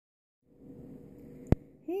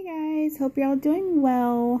Hey guys, hope you're all doing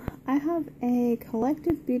well. I have a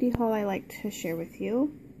collective beauty haul I like to share with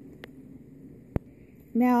you.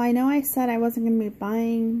 Now, I know I said I wasn't going to be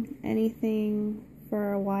buying anything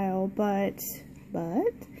for a while, but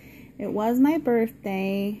it was my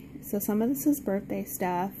birthday, so some of this is birthday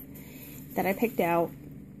stuff that I picked out.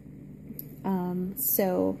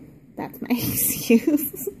 So that's my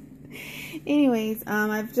excuse. Anyways,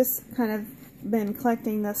 I've just kind of been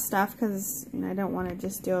collecting this stuff because I don't want to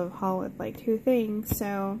just do a haul with like two things.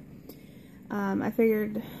 So I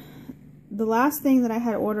figured the last thing that I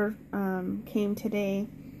had ordered came today,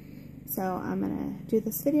 so I'm gonna do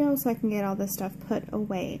this video so I can get all this stuff put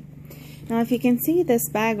away. Now, if you can see this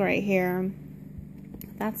bag right here,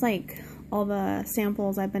 that's like all the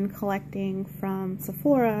samples I've been collecting from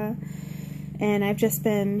Sephora, and I've just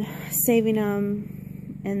been saving them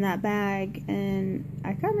in that bag, and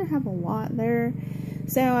I kind of have a lot there.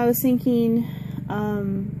 So I was thinking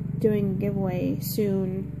doing a giveaway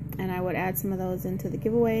soon, and I would add some of those into the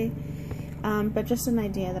giveaway, but just an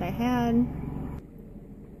idea that I had.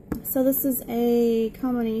 So this is a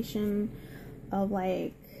combination of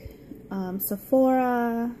like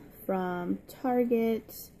Sephora, from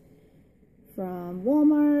Target, from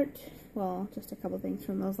Walmart, well, just a couple things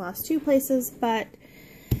from those last two places. But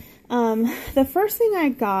the first thing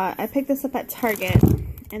I picked this up at Target,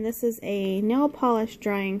 and this is a nail polish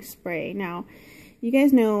drying spray. Now, you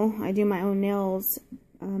guys know I do my own nails.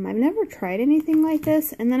 I've never tried anything like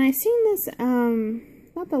this, and then I seen this,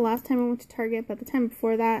 not the last time I went to Target, but the time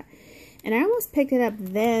before that, and I almost picked it up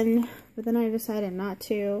then, but then I decided not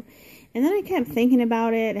to. And then I kept thinking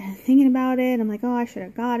about it, I'm like, oh, I should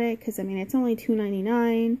have got it, because I mean, it's only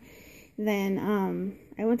 $2.99. Then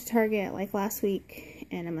I went to Target like last week,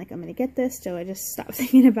 and I'm like, I'm gonna get this, so I just stopped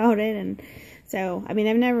thinking about it. And so, I mean,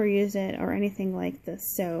 I've never used it or anything like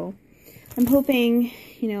this, so I'm hoping,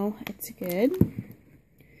 it's good.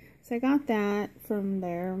 So I got that from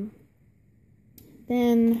there.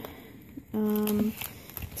 Then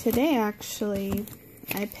today, actually,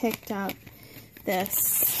 I picked up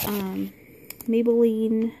this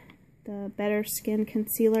Maybelline, the Better Skin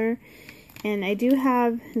Concealer. And I do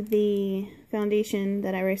have the foundation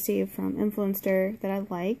that I received from Influenster that I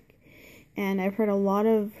like. And I've heard a lot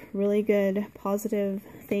of really good positive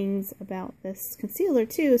things about this concealer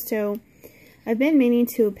too. So I've been meaning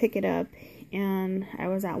to pick it up. And I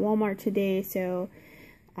was at Walmart today, so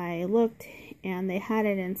I looked and they had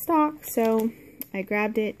it in stock. So I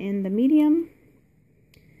grabbed it in the medium.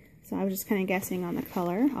 So I was just kind of guessing on the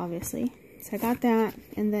color, obviously. So I got that.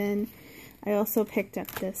 And then I also picked up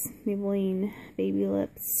this Maybelline Baby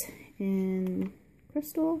Lips in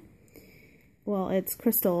Crystal. Well, it's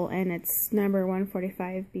Crystal, and it's number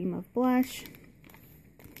 145 Beam of Blush.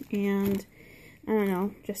 And I don't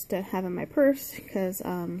know, just to have in my purse, because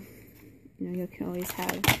you can always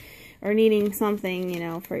have, or needing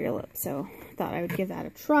something, for your lips. So I thought I would give that a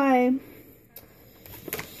try.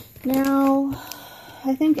 Now,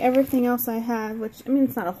 I think everything else I have, which, I mean,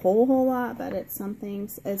 it's not a whole lot, but it's some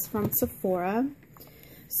things, is from Sephora.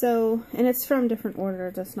 So, and it's from different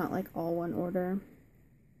orders, it's not like all one order.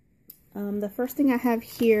 The first thing I have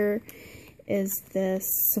here is this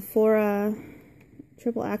Sephora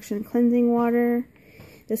Triple Action Cleansing Water.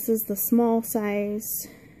 This is the small size,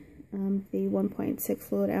 the 1.6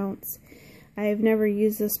 fluid ounce. I've never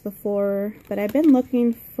used this before, but I've been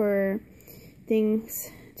looking for things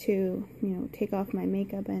to, take off my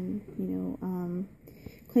makeup and,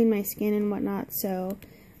 clean my skin and whatnot. So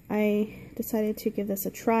I decided to give this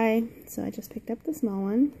a try. So I just picked up the small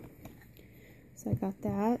one. So I got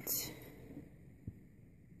that.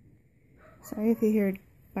 Sorry if you hear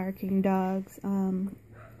barking dogs.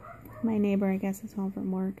 My neighbor, I guess, is home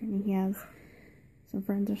from work, and he has some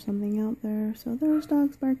friends or something out there. So there's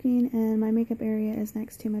dogs barking, and my makeup area is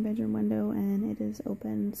next to my bedroom window, and it is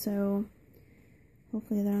open. So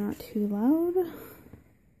hopefully they're not too loud.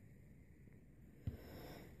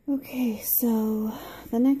 Okay, so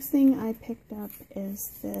the next thing I picked up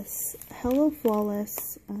is this Hello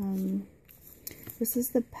Flawless. This is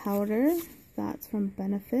the powder that's from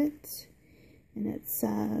Benefit. And it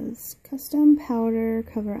says, custom powder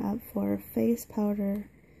cover up for face powder,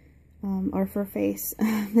 or for face.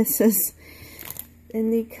 This is in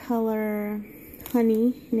the color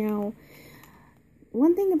Honey. Now,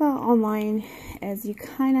 one thing about online is you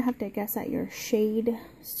kind of have to guess at your shade.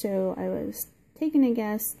 So I was taking a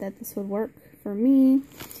guess that this would work for me.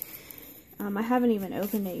 I haven't even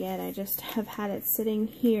opened it yet. I just have had it sitting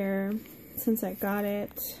here since I got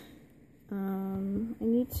it. I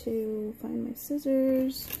need to find my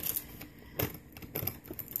scissors.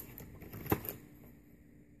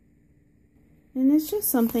 And it's just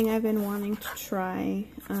something I've been wanting to try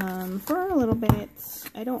for a little bit.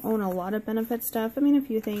 I don't own a lot of Benefit stuff. I mean, a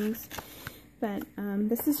few things. But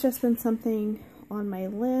this has just been something on my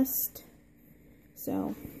list.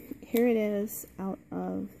 So here it is out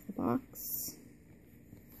of the box.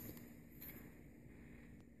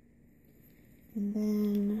 And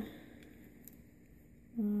then,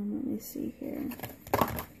 let me see here.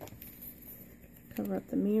 Cover up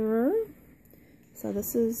the mirror. So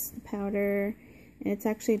this is the powder, and it's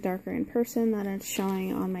actually darker in person than it's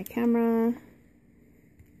showing on my camera.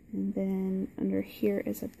 And then under here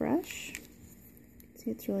is a brush.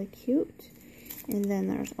 See, it's really cute. And then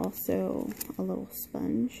there's also a little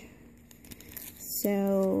sponge.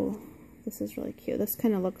 So this is really cute. This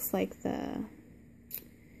kind of looks like the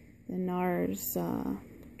NARS,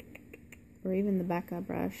 or even the Becca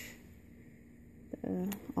brush.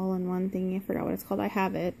 The all-in-one thingy. I forgot what it's called. I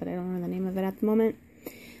have it, but I don't remember the name of it at the moment.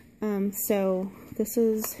 So this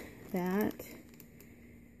is that.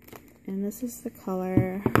 And this is the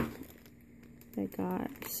color I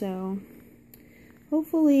got. So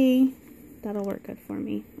hopefully that'll work good for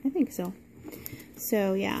me. I think so.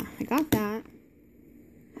 So yeah, I got that.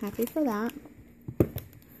 Happy for that.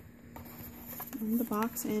 In the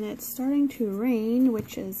box, and it's starting to rain,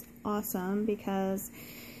 which is awesome because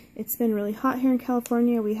it's been really hot here in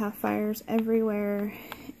California. We have fires everywhere,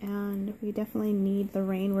 and we definitely need the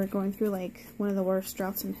rain. We're going through like one of the worst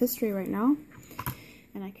droughts in history right now,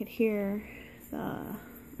 and I could hear the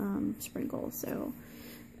sprinkles. So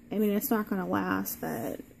I mean, it's not going to last,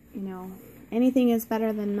 but you know, anything is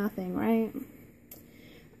better than nothing, right?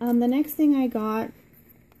 The next thing I got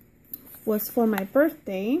was for my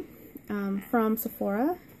birthday from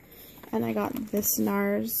Sephora, and I got this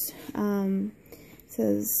NARS. It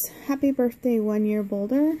says happy birthday 1 year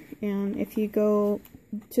Boulder, and if you go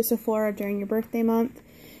to Sephora during your birthday month,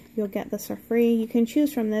 you'll get this for free. You can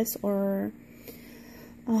choose from this, or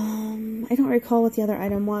I don't recall what the other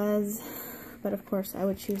item was, but of course I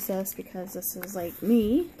would choose this because this is like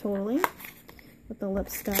me totally with the lip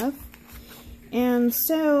stuff. And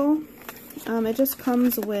so it just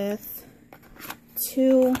comes with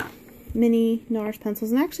 2 mini NARS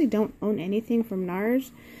pencils, and I actually don't own anything from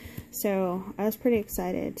NARS, so I was pretty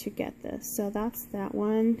excited to get this. So that's that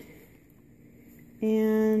one,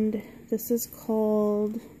 and this is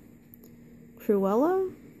called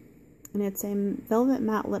Cruella, and it's a velvet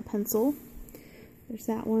matte lip pencil. There's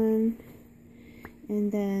that one,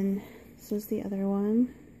 and then this is the other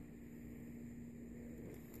one.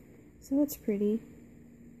 So it's pretty.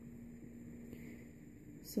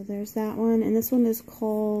 So there's that one, and this one is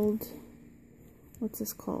called, what's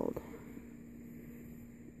this called?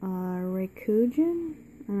 Raikujin?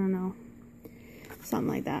 I don't know. Something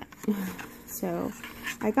like that. So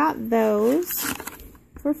I got those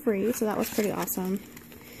for free, so that was pretty awesome.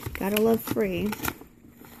 Gotta love free.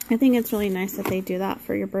 I think it's really nice that they do that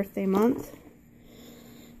for your birthday month.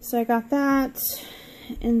 So I got that,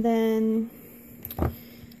 and then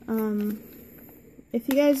if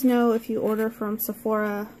you guys know, if you order from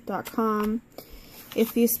Sephora.com,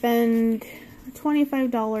 if you spend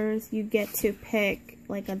 $25, you get to pick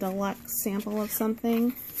like a deluxe sample of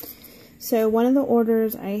something. So one of the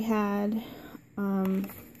orders I had,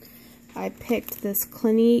 I picked this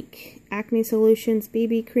Clinique Acne Solutions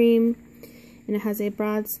BB Cream, and it has a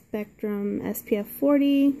broad spectrum SPF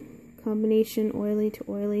 40, combination oily to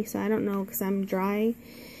oily, so I don't know because I'm dry.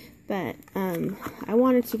 But I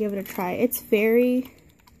wanted to give it a try. It's very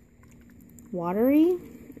watery,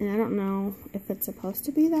 and I don't know if it's supposed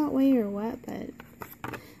to be that way or what, but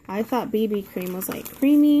I thought BB cream was like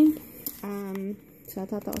creamy, so I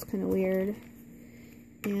thought that was kind of weird.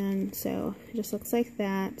 And so it just looks like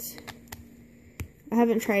that. I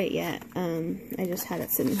haven't tried it yet. I just had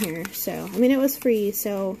it sitting here. So, I mean, it was free,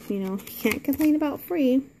 so, you know, you can't complain about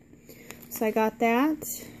free. So I got that.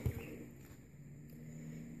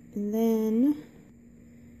 And then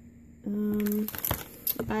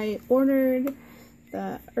I ordered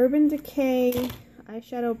the Urban Decay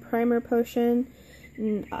eyeshadow primer potion,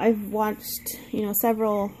 and I've watched, you know,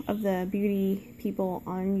 several of the beauty people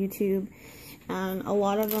on YouTube, and a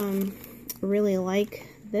lot of them really like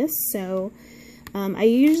this. So I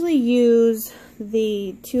usually use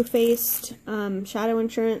the Too Faced Shadow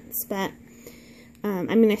Insurance, but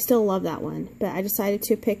I mean, I still love that one, but I decided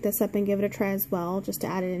to pick this up and give it a try as well, just to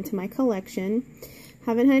add it into my collection.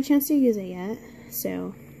 Haven't had a chance to use it yet,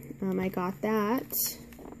 so I got that.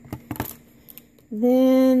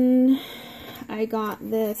 Then I got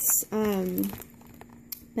this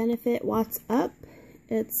Benefit What's Up.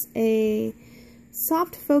 It's a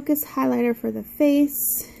soft focus highlighter for the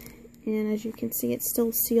face, and as you can see, it's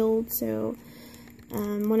still sealed. So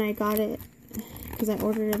when I got it, because I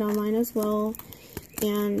ordered it online as well,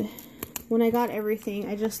 and when I got everything,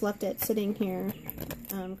 I just left it sitting here,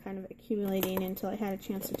 kind of accumulating until I had a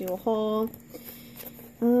chance to do a haul.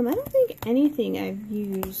 I don't think anything I've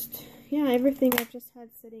used. Yeah, everything I've just had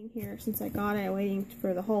sitting here since I got it, waiting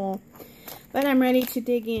for the haul. But I'm ready to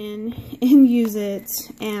dig in and use it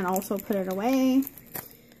and also put it away.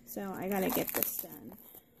 So I gotta get this done.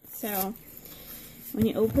 So when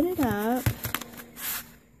you open it up,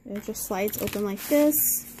 it just slides open like this.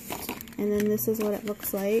 And then this is what it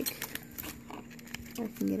looks like. I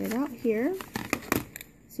can get it out here.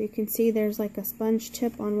 So you can see there's like a sponge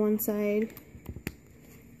tip on one side.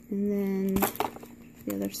 And then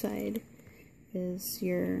the other side is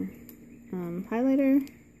your highlighter.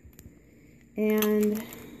 And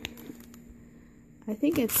I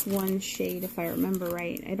think it's one shade if I remember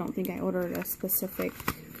right. I don't think I ordered a specific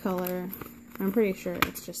color. I'm pretty sure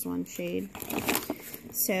it's just one shade.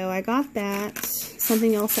 So I got that.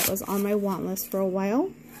 Something else that was on my want list for a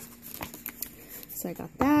while. So I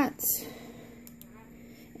got that.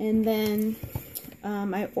 And then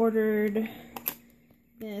I ordered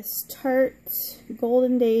this Tarte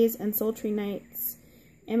Golden Days and Sultry Nights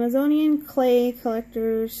Amazonian Clay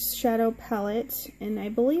Collector's Shadow Palette, and I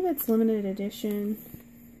believe it's limited edition.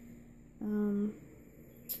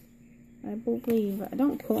 I believe,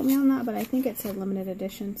 don't quote me on that, but I think it said limited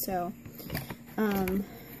edition. So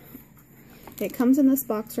it comes in this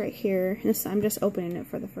box right here. I'm just opening it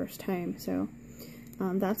for the first time. So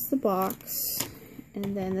that's the box,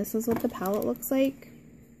 and then this is what the palette looks like.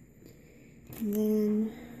 And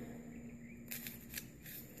then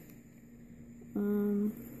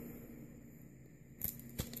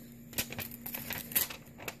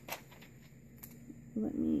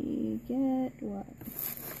let me get what?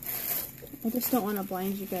 I just don't want to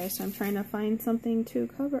blind you guys, so I'm trying to find something to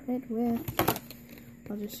cover it with.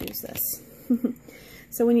 I'll just use this.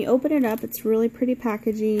 So when you open it up, it's really pretty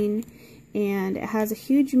packaging, and it has a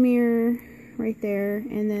huge mirror right there,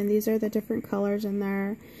 and then these are the different colors in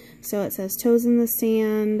there. So it says Toes in the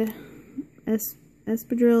Sand,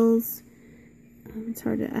 espadrilles. It's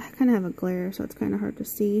hard to, I kind of have a glare, so it's kind of hard to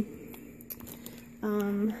see.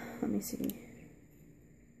 Let me see.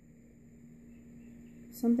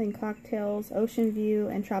 Something Cocktails, Ocean View,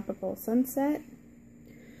 and Tropical Sunset.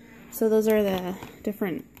 So those are the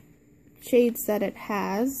different shades that it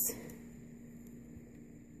has.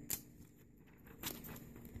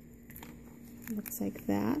 Looks like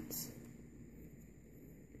that.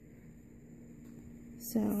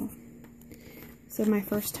 So my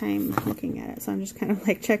first time looking at it, so I'm just kind of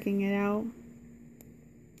like checking it out.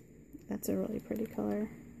 That's a really pretty color.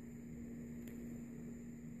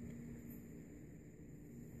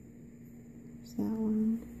 There's that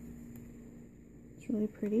one. It's really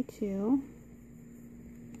pretty too.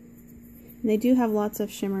 And they do have lots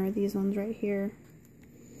of shimmer, these ones right here.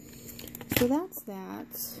 So that's that.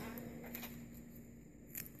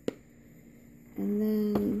 And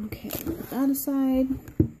then, okay, put that aside.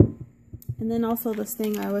 And then also this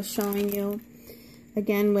thing I was showing you,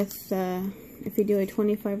 again with, if you do a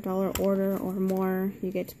 $25 order or more, you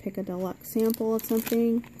get to pick a deluxe sample of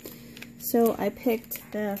something. So I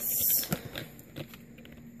picked this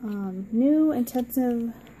new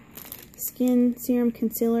Intensive Skin Serum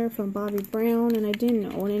Concealer from Bobbi Brown, and I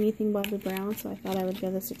didn't own anything Bobbi Brown, so I thought I would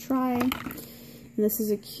give this a try. And this is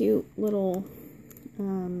a cute little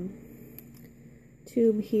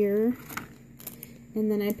tube here, and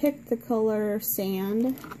then I picked the color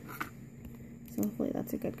Sand, so hopefully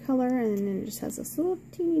that's a good color. And then it just has this little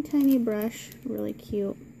teeny tiny brush, really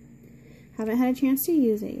cute. Haven't had a chance to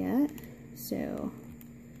use it yet, so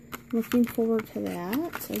looking forward to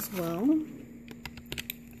that as well.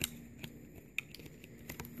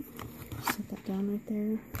 Set that down right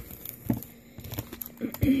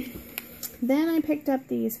there. Then I picked up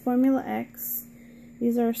these Formula X.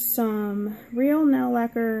 These are some real nail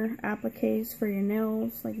lacquer appliques for your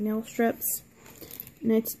nails, like nail strips.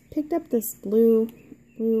 And I picked up this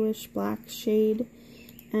bluish black shade,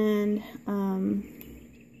 and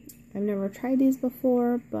I've never tried these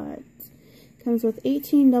before, but it comes with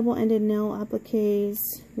 18 double-ended nail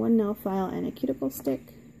appliques, 1 nail file, and a cuticle stick.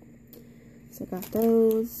 So I got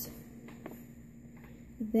those.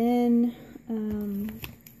 Then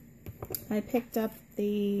I picked up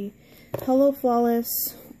the Hello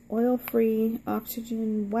Flawless Oil-Free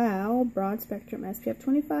Oxygen Wow Broad Spectrum SPF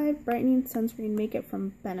 25 Brightening Sunscreen Makeup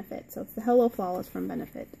from Benefit. So it's the Hello Flawless from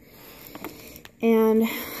Benefit. And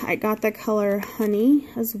I got the color Honey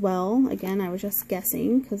as well. Again, I was just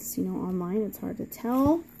guessing because, you know, online it's hard to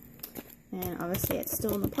tell. And obviously it's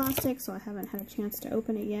still in the plastic, so I haven't had a chance to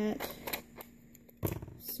open it yet.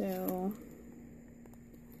 So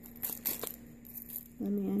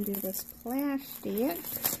let me undo this plastic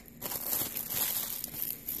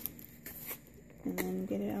and then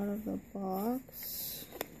get it out of the box.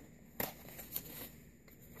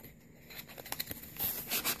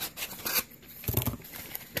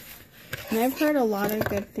 And I've heard a lot of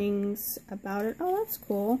good things about it. Oh, that's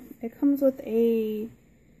cool. It comes with a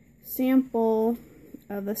sample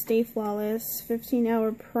of the Stay Flawless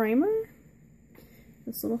 15-hour primer.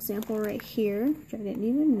 This little sample right here, which I didn't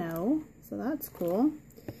even know. So that's cool.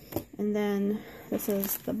 And then this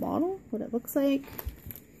is the bottle, what it looks like.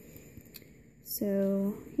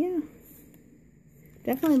 So yeah,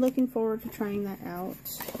 definitely looking forward to trying that out.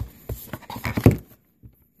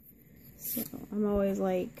 So I'm always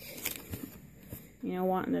like, you know,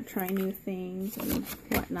 wanting to try new things and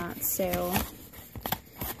whatnot. So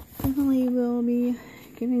definitely will be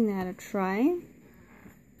giving that a try.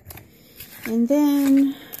 And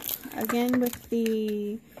then again with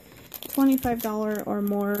the $25 or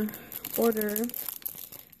more order,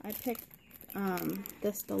 I picked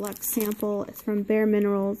this deluxe sample. It's from Bare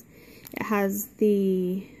Minerals. It has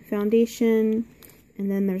the foundation,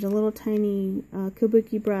 and then there's a little tiny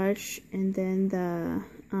kabuki brush, and then the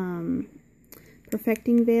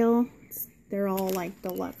perfecting veil. They're all like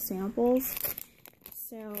deluxe samples.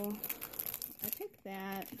 So I picked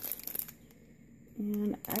that,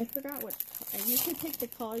 and I forgot what. I usually pick the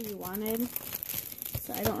color you wanted,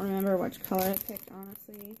 so I don't remember which color I picked,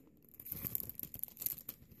 honestly.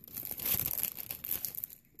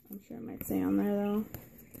 I'm sure it might say on there though.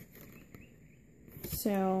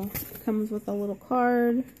 So it comes with a little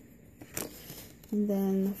card, and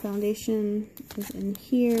then the foundation is in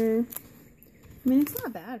here. I mean, it's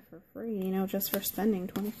not bad for free, you know, just for spending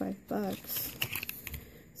 25 bucks.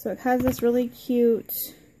 So it has this really cute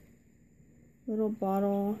little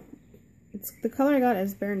bottle. The color I got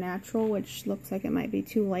is Bare Natural, which looks like it might be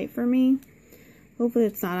too light for me. Hopefully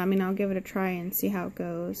it's not. I mean, I'll give it a try and see how it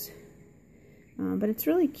goes. But it's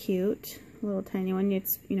really cute. A little tiny one.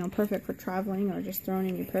 It's, you know, perfect for traveling or just throwing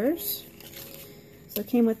in your purse. So it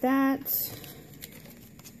came with that.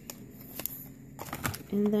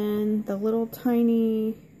 And then the little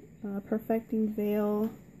tiny perfecting veil.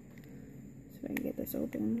 See if I can get this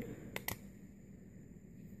open.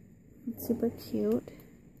 It's super cute.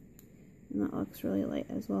 And that looks really light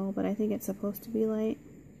as well, but I think it's supposed to be light.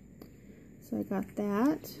 So I got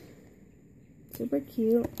that. Super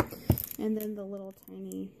cute. And then the little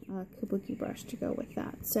tiny kabuki brush to go with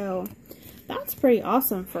that. So that's pretty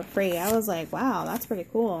awesome for free. I was like, wow, that's pretty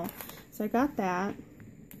cool. So I got that.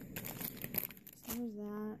 So there's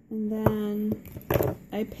that. And then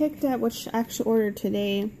I picked up, which I actually ordered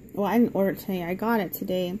today. Well, I didn't order it today. I got it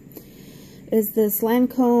today. Is this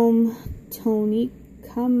Lancome Tonic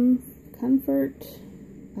Comfort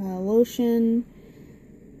lotion.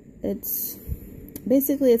 It's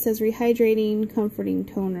basically, it says rehydrating comforting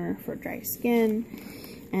toner for dry skin,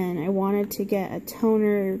 and I wanted to get a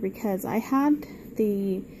toner because I had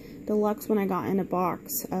the deluxe when I got in a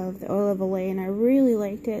box of the Oil of Olay, and I really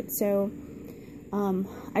liked it. So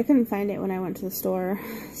I couldn't find it when I went to the store,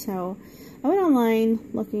 so I went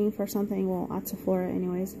online looking for something, well, at Sephora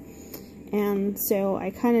anyways. And so I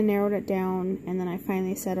kind of narrowed it down, and then I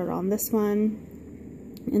finally settled on this one.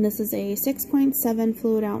 And this is a 6.7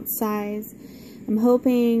 fluid ounce size. I'm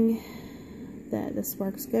hoping that this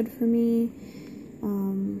works good for me.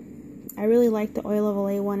 I really like the Oil of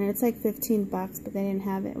Olay one, and it's like 15 bucks, but they didn't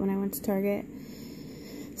have it when I went to Target.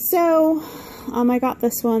 So I got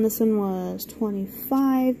this one. This one was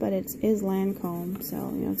 25, but it is Lancome, so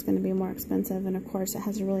you know it's going to be more expensive. And of course, it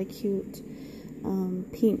has a really cute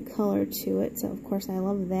pink color to it, so of course I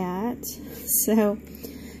love that. So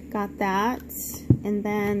got that. And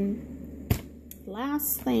then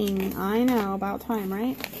last thing, I know, about time,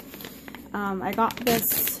 right? I got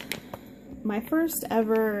this, my first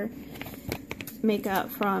ever makeup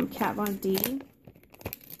from Kat Von D.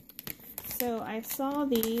 So I saw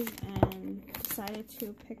these and decided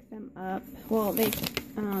to pick them up. Well, they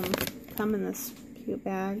come in this cute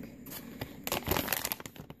bag.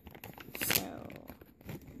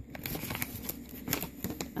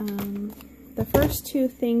 The first two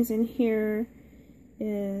things in here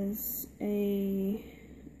is a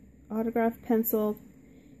autograph pencil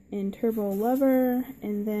in Turbo Lover,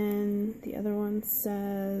 and then the other one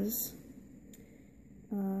says,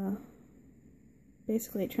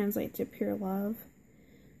 basically it translates to Pure Love.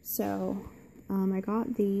 So I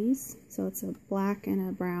got these, so it's a black and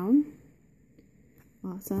a brown.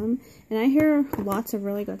 Awesome. And I hear lots of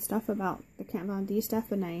really good stuff about the Kat Von D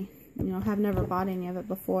stuff, and I you know, have never bought any of it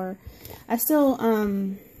before. I still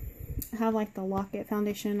have like the Lock It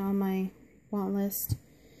foundation on my want list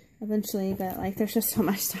eventually, but like there's just so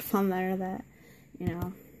much stuff on there that, you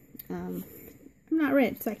know, I'm not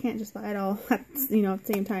rich, so I can't just buy it all at, you know, at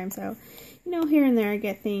the same time. So, you know, here and there I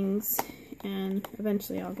get things, and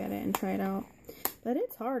eventually I'll get it and try it out. But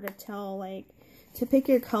it's hard to tell, like, to pick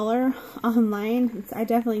your color online. I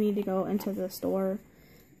definitely need to go into the store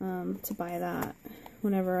to buy that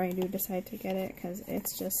whenever I do decide to get it, because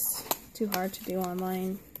it's just too hard to do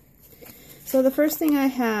online. So the first thing I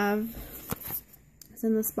have is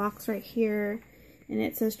in this box right here, and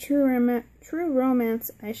it says True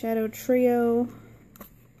Romance Eyeshadow Trio,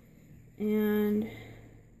 and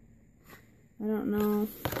I don't know,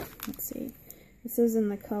 let's see, this is in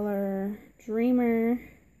the color Dreamer,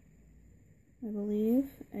 I believe.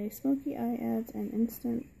 A smoky eye adds an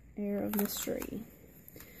instant air of mystery.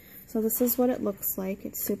 So this is what it looks like.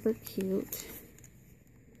 It's super cute.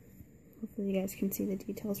 Hopefully you guys can see the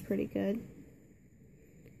details pretty good.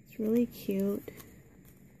 It's really cute.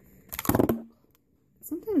 It's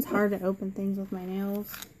sometimes hard to open things with my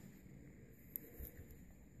nails.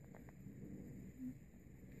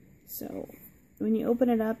 So when you open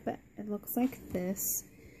it up, it looks like this.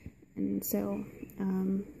 And so,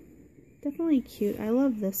 definitely cute. I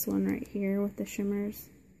love this one right here with the shimmers.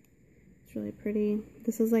 It's really pretty.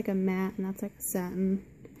 This is like a matte, and that's like a satin.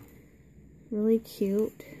 Really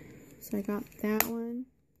cute. So I got that one.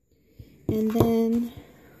 And then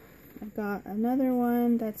I've got another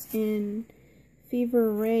one that's in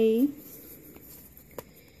Fever Ray.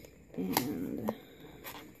 And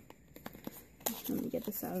let me get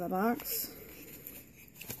this out of the box.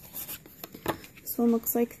 This one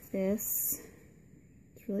looks like this.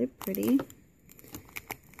 It's really pretty.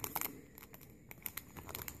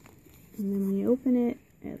 And then when you open it,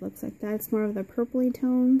 it looks like that. It's more of the purpley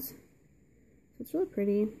tones. So it's really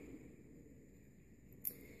pretty.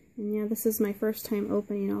 And yeah, this is my first time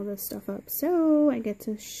opening all this stuff up, so I get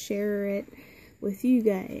to share it with you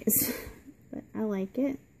guys. But I like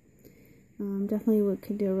it. Definitely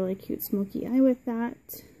could do a really cute smoky eye with that.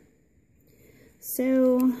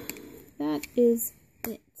 So that is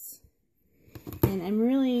it. And I'm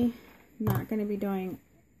really not going to be doing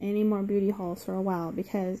any more beauty hauls for a while,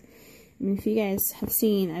 because I mean, if you guys have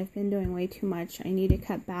seen, I've been doing way too much. I need to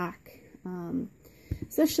cut back.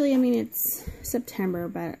 Especially, I mean, it's September,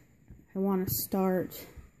 but I want to start,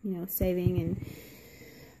 you know, saving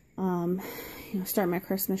and, you know, start my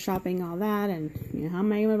Christmas shopping, all that. And, you know, how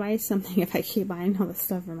am I going to buy something if I keep buying all this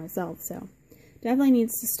stuff for myself? So, definitely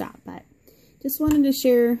needs to stop. But just wanted to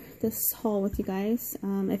share this haul with you guys.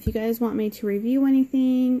 If you guys want me to review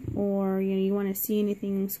anything, or, you know, you want to see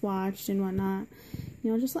anything swatched and whatnot,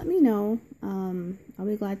 you know, just let me know. I'll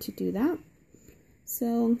be glad to do that.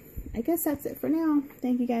 So, I guess that's it for now.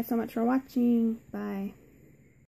 Thank you guys so much for watching. Bye.